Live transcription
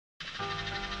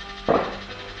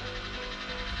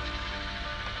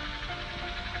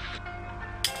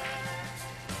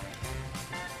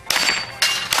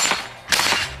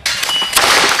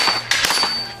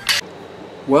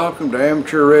Welcome to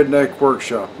Amateur Redneck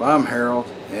Workshop. I'm Harold,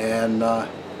 and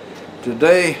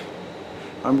today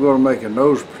I'm going to make a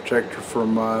nose protector for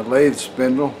my lathe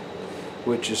spindle,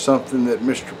 which is something that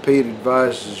Mr. Pete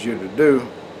advises you to do,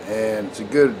 and it's a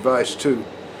good advice too,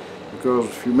 because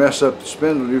if you mess up the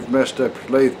spindle, you've messed up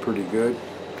your lathe pretty good.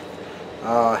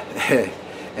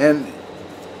 And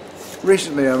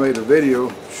recently I made a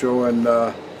video showing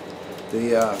the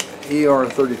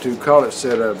ER32 collet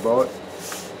set I bought,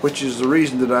 which is the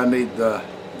reason that I need the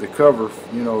cover,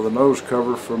 you know, the nose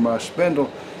cover for my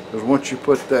spindle, because once you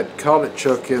put that collet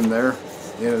chuck in there,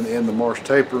 in the Morse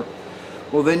taper,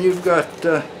 well then you've got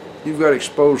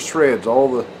exposed threads.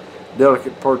 All the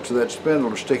delicate parts of that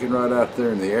spindle are sticking right out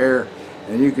there in the air,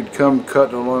 and you could come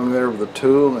cutting along there with a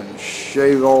tool and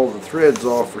shave all the threads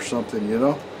off or something, you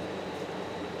know.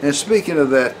 And speaking of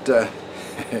that,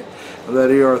 of that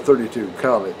ER32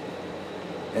 collet,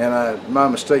 and my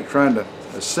mistake trying to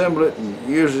assemble it and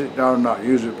use it, or not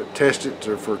use it, but test it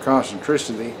for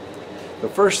concentricity. The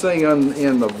first thing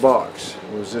in the box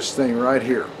was this thing right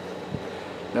here.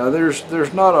 Now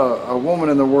there's not a woman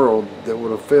in the world that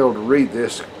would have failed to read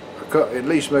this at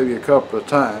least maybe a couple of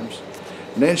times,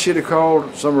 and then she'd have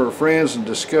called some of her friends and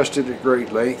discussed it at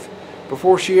great length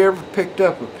before she ever picked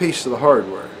up a piece of the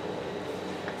hardware.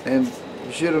 And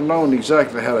she'd have known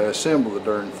exactly how to assemble the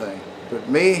darn thing. But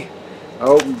me, I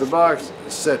opened the box,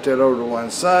 set that over to one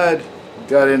side,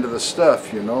 got into the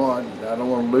stuff, you know. I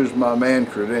don't want to lose my man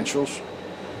credentials.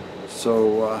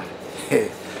 So,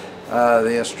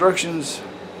 the instructions,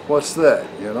 what's that,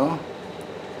 you know?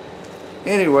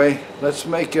 Anyway, let's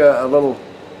make a little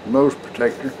nose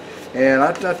protector. And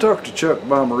I talked to Chuck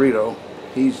Bomarito.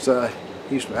 He's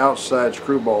from Outside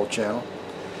Screwball Channel.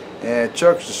 And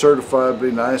Chuck's a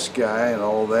certifiably nice guy and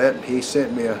all that. He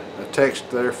sent me a text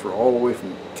there for all the way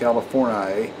from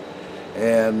California,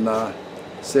 and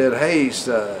said, hey,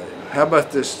 how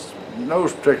about this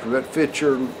nose protector that fits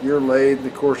your lathe? And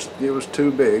of course it was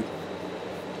too big.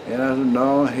 And I said,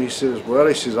 no. He says, well,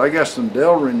 I got some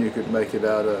Delrin you could make it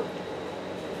out of.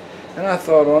 And I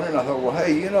thought on it, and I thought, well,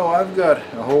 hey, you know, I've got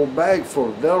a whole bag full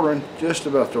of Delrin just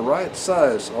about the right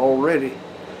size already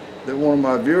that one of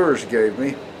my viewers gave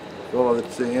me. Well,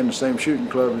 that's in the same shooting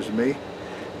club as me,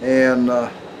 and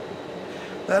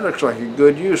that looks like a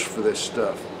good use for this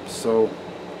stuff. So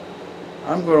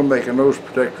I'm going to make a nose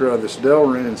protector out of this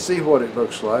Delrin and see what it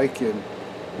looks like, and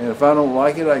if I don't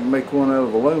like it, I can make one out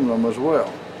of aluminum as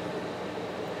well.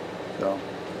 So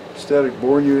instead of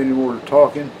boring you anymore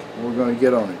talking, we're going to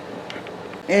get on it.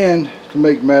 And to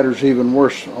make matters even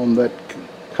worse on that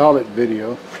collet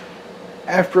video,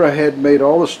 after I had made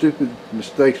all the stupid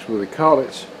mistakes with the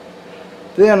collets,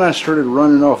 then I started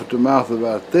running off at the mouth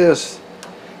about this,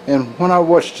 and when I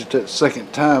watched it that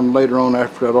second time later on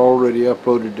after I'd already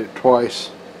uploaded it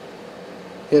twice,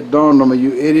 it dawned on me,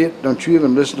 you idiot, don't you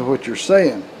even listen to what you're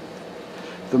saying.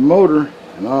 The motor,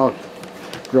 and I'll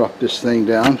drop this thing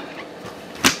down,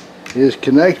 is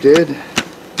connected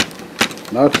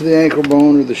not to the ankle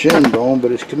bone or the shin bone,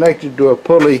 but it's connected to a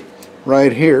pulley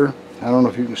right here. I don't know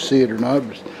if you can see it or not,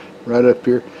 but it's right up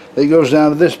here. It goes down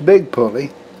to this big pulley,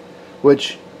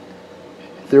 which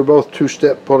they're both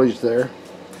two-step pulleys there,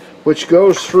 which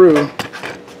goes through,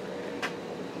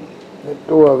 let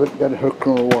go of it, got it hooked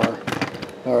on the wire,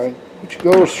 alright, which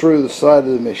goes through the side of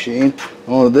the machine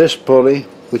onto this pulley,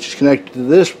 which is connected to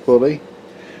this pulley,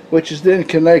 which is then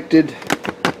connected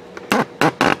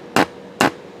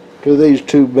to these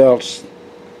two belts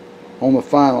on the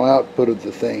final output of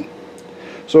the thing.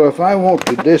 So if I want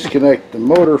to disconnect the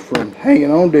motor from hanging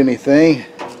on to anything,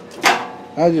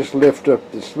 I just lift up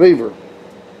this lever.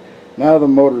 Now the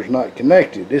motor's not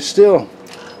connected. It's still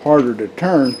harder to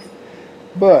turn,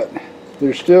 but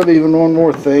there's still even one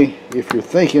more thing. If you're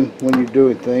thinking when you're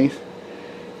doing things,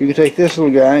 you can take this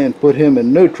little guy and put him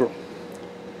in neutral.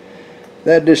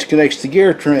 That disconnects the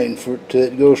gear train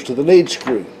it goes to the lead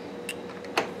screw.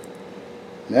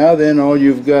 Now then, all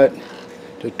you've got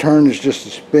to turn is just a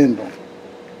spindle.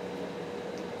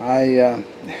 I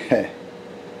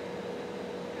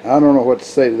don't know what to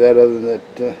say to that other than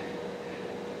that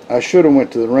I should have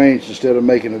went to the range instead of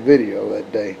making a video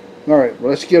that day. Alright, well,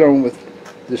 let's get on with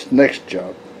this next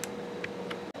job.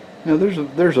 Now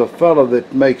there's a fellow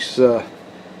that makes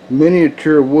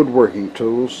miniature woodworking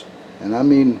tools, and I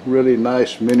mean really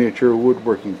nice miniature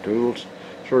woodworking tools,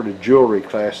 sort of jewelry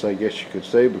class I guess you could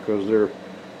say, because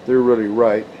they're really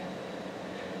right.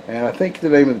 And I think the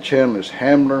name of the channel is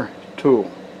Hamler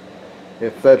Tool.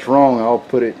 If that's wrong, I'll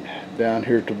put it down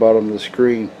here at the bottom of the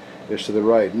screen as to the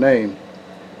right name.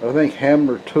 But I think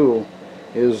Hamler Tool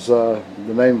is the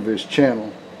name of his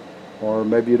channel, or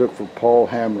maybe you look for Paul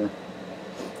Hamler.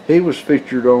 He was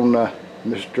featured on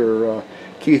Mr.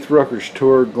 Keith Rucker's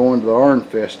tour going to the Arn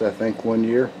Fest, I think, one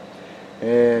year.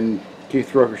 And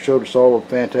Keith Rucker showed us all the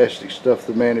fantastic stuff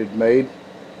the man had made.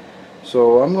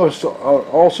 So I'm going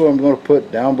to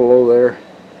put down below there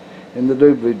in the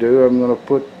doobly-doo, I'm going to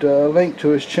put a link to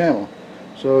his channel.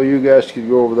 So you guys can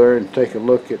go over there and take a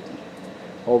look at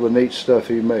all the neat stuff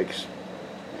he makes.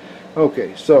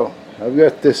 Okay, so I've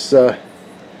got this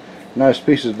nice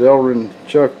piece of Delrin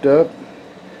chucked up.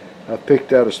 I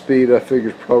picked out a speed I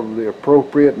figured probably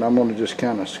appropriate, and I'm going to just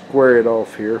kind of square it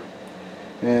off here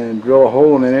and drill a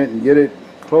hole in it and get it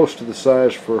close to the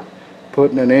size for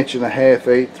putting an 1.5"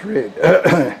 8 thread.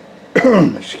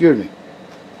 Excuse me.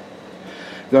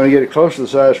 Going to get it close to the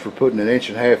size for putting an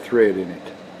 1.5" thread in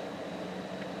it.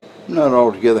 Not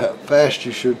altogether how fast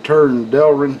you should turn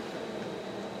Delrin,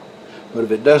 but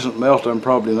if it doesn't melt, I'm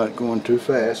probably not going too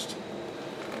fast.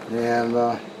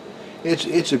 And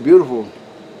it's a beautiful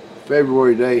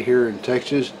February day here in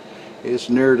Texas. It's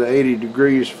near to 80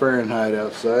 degrees Fahrenheit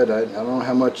outside. I don't know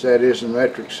how much that is in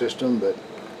metric system, but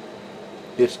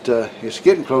it's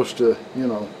getting close to, you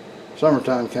know,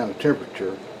 summertime kind of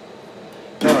temperature.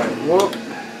 All right, well,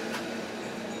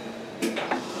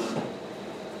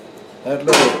 that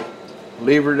little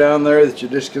lever down there that you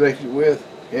disconnected with,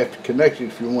 you have to connect it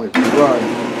if you want it to run.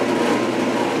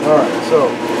 Alright, so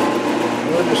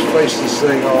we'll just face this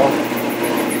thing off.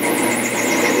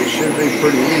 It should be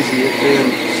pretty easy at being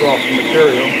soft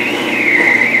material.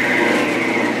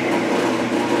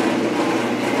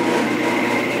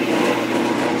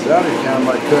 It sounded kind of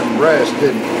like cutting brass,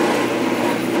 didn't it?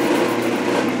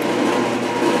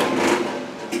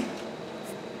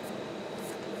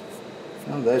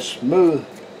 Oh, that's smooth.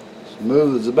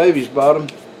 Smooth as a baby's bottom.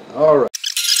 Alright.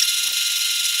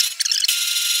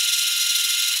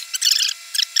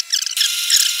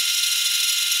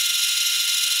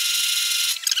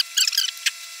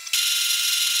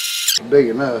 Big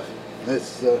enough. Let's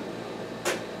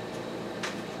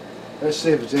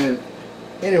see if it's in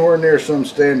anywhere near some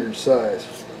standard size.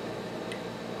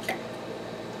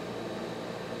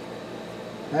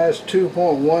 That's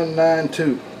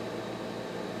 2.192.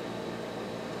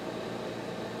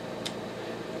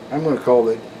 I'm going to call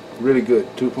it really good.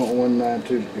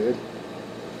 2.192 is good.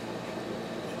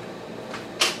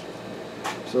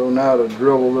 So now to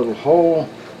drill a little hole,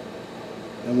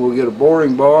 and we'll get a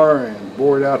boring bar and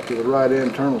bore it out to the right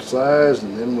internal size,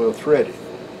 and then we'll thread it.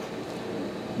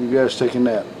 You guys take a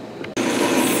nap.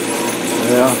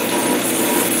 Well,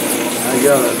 I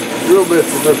got a drill bit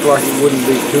that looks like it wouldn't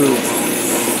be too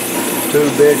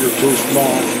big or too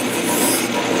small.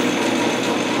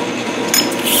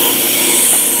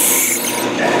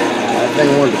 I think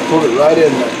I wanted to pull it right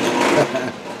in there.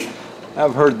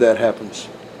 I've heard that happens.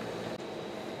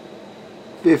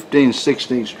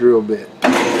 15/16 drill bit.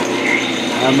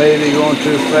 I may be going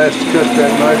too fast to cut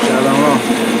that much, I don't know.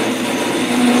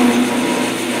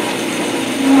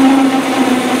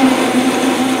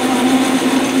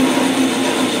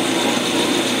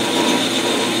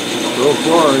 So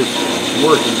far it's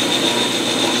working.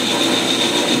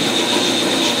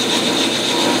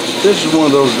 This is one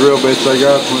of those drill bits I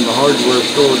got when the hardware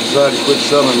store decided to quit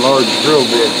selling large drill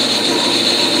bits.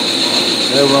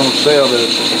 They were on sale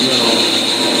at, you know,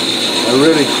 a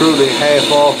really truly half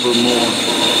off or more.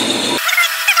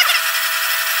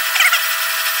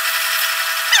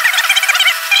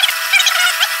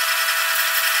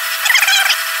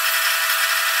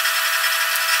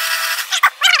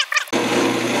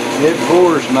 It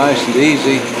bores nice and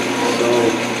easy, so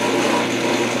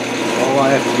all I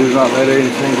have to do is not let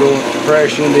anything go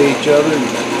crash into each other,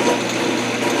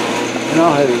 and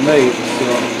I'll have it made. So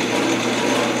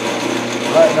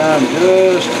right now I'm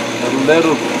just a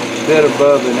little bit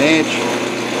above an inch.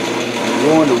 I'm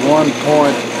going to 1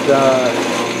 point,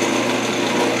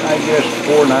 I guess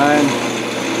 49.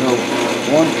 No,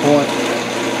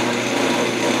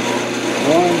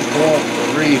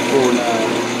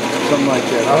 1.349. Something like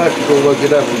that. I'll have to go look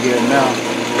it up again now.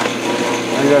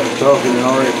 I got to talking and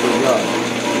already forgot.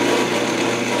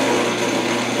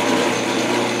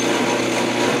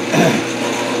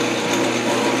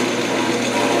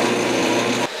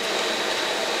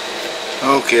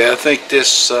 Okay, I think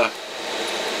this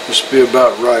must be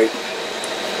about right.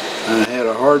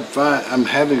 I'm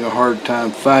having a hard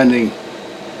time finding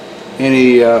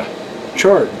any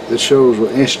chart that shows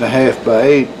 1.5" by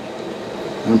 8.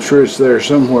 I'm sure it's there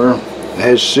somewhere. It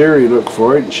has Siri look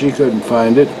for it, and she couldn't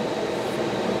find it.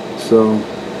 So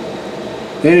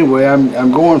anyway,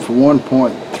 I'm going for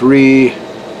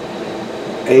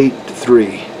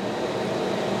 1.383,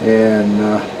 and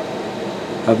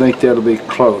I think that'll be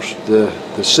close. The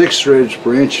 6 threads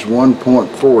per inch is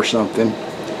 1.4 something.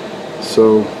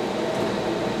 So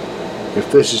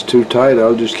if this is too tight,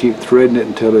 I'll just keep threading it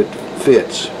until it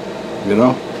fits, you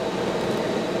know.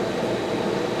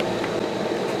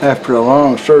 After a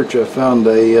long search, I found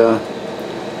a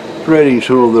threading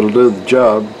tool that'll do the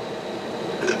job,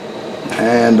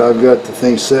 and I've got the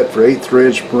thing set for 8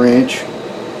 threads per inch.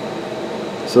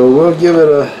 So we'll give it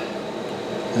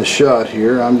a shot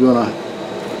here. I'm gonna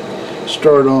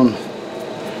start on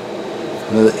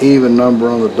the even number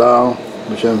on the dial,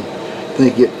 which I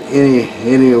think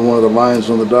any of one of the lines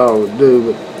on the dial would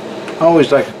do, but I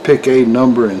always like to pick a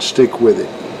number and stick with it,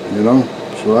 you know.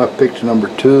 So I picked number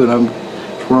 2, and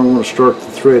that's where I'm going to start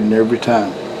the threading every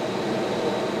time.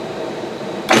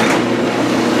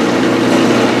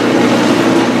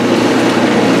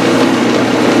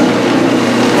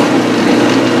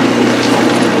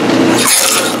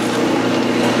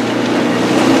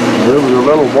 There was a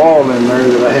little wall in there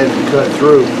that I had to cut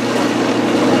through,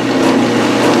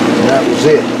 and that was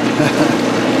it.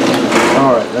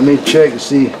 Alright, let me check and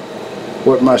see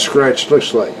what my scratch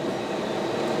looks like.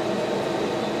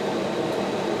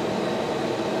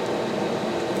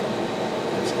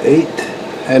 It's 8.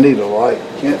 I need a light.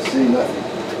 Can't see nothing.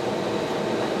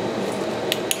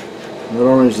 Not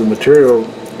only is the material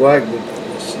black, but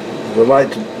the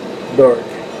light's dark.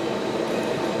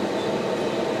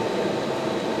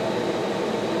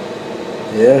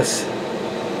 Yes,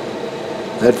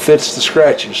 that fits the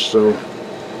scratches, so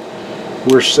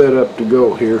we're set up to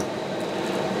go here.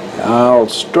 I'll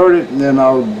start it and then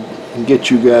I'll get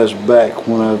you guys back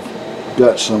when I've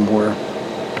got somewhere.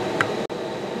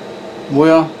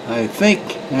 Well, I think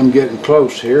I'm getting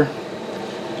close here,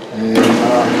 and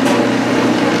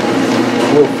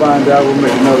we'll find out. We'll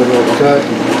make another little cut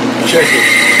and check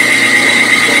it.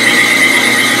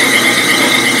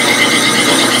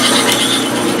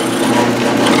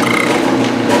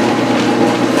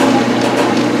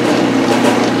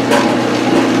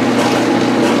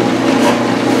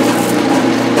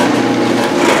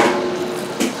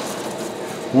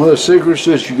 One of the secrets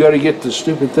is you got to get the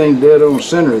stupid thing dead on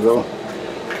center, though,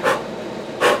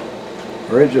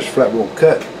 or it just flat won't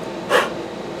cut.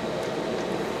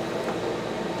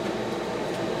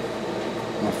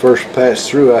 My first pass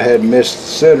through, I had missed the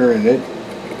center, and it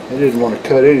didn't want to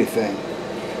cut anything.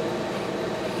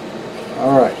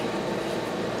 All right,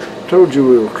 told you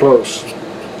we were close.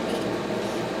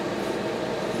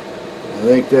 I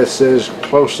think that says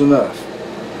close enough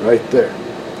right there.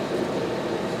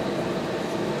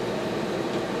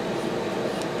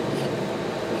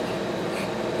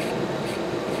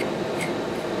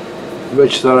 I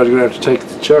bet you thought I was going to have to take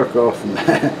the chuck off and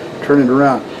turn it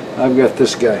around. I've got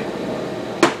this guy.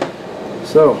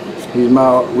 So, he's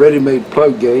my ready-made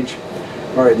plug gauge.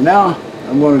 Alright, now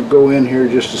I'm going to go in here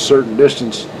just a certain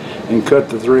distance and cut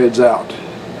the threads out.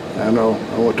 I know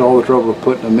I went to all the trouble of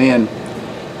putting them in.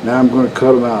 Now I'm going to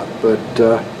cut them out. But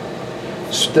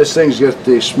this thing's got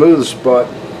the smooth spot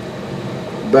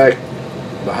back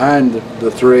behind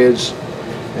the threads,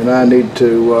 and I need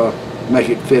to make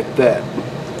it fit that.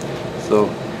 So,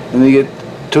 and they get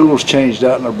tools changed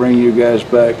out, and I'll bring you guys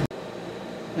back.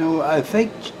 Now, I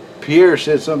think Pierre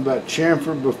said something about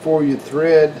chamfer before you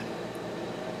thread.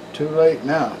 Too late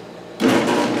now.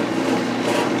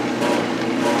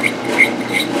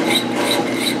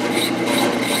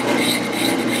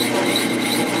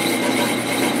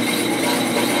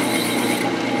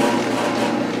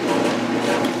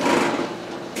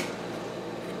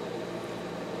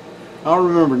 I'll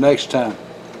remember next time.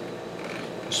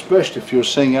 Especially if you'll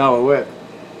sing Alouette.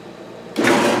 You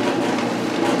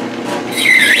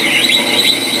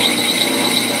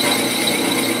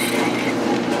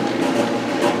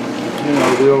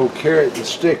know, the old carrot and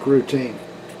stick routine.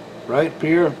 Right,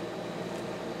 Pierre?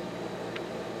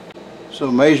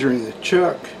 So measuring the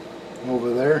chuck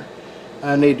over there,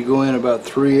 I need to go in about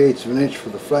 3/8 of an inch for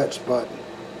the flat spot.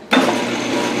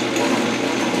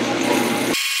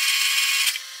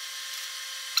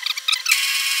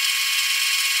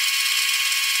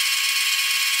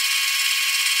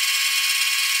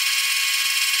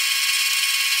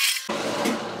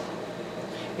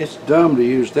 It's dumb to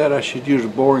use that. I should use a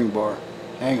boring bar.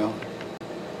 Hang on.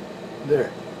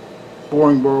 There.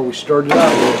 Boring bar we started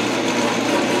out with.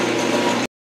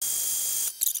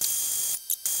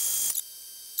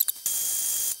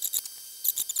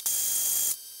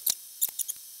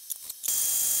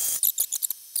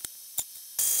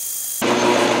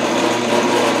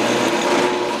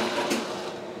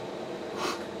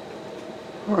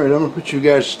 Alright, I'm going to put you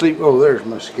guys to sleep. Oh, there's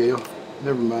my scale.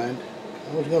 Never mind.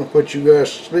 I was going to put you guys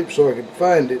to sleep so I could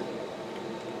find it.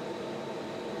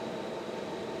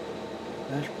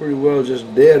 That's pretty well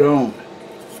just dead on.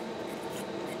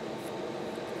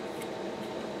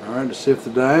 Alright, to see if the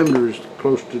diameter is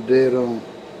close to dead on.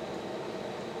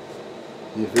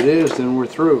 If it is, then we're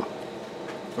through.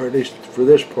 Or at least for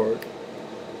this part.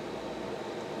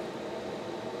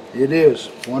 It is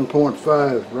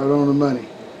 1.5, right on the money.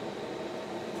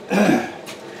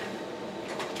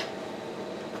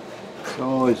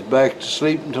 So it's back to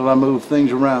sleep until I move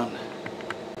things around.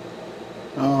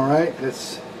 Alright,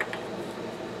 let's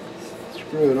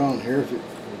screw it on here if it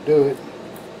will do it.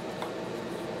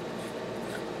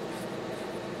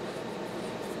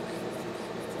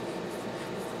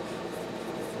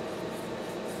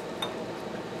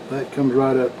 That comes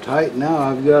right up tight. Now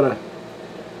I've got to,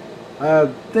 I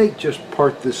think, just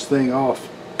part this thing off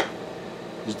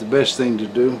is the best thing to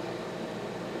do,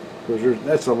 because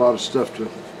that's a lot of stuff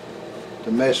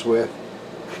to mess with.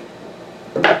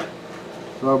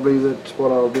 So I believe that's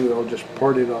what I'll do. I'll just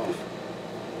part it off.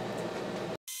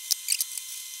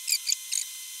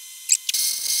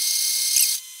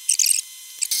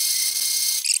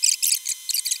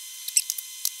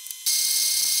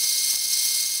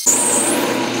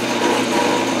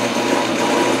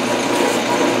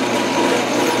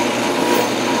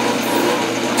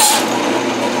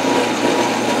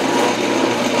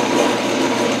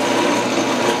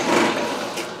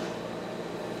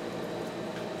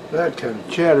 That kind of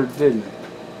chattered, didn't it?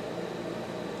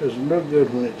 Doesn't look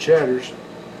good when it chatters.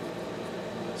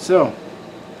 So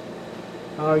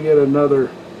I'll get another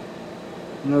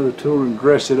tool and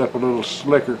dress it up a little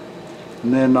slicker,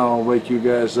 and then I'll wake you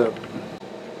guys up.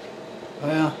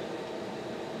 Well,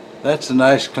 that's a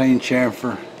nice clean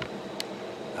chamfer,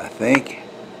 I think.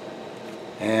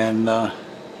 And let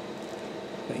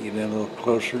me get in a little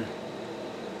closer.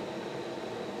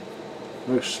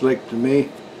 Looks slick to me.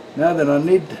 Now that I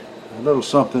need a little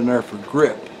something there for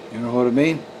grip, you know what I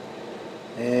mean?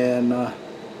 And I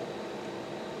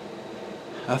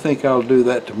think I'll do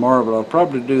that tomorrow, but I'll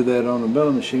probably do that on the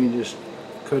milling machine, just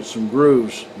cut some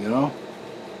grooves, you know?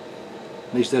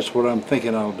 At least that's what I'm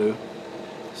thinking I'll do.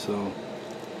 So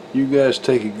you guys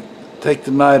take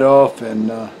the night off, and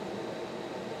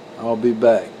I'll be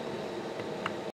back.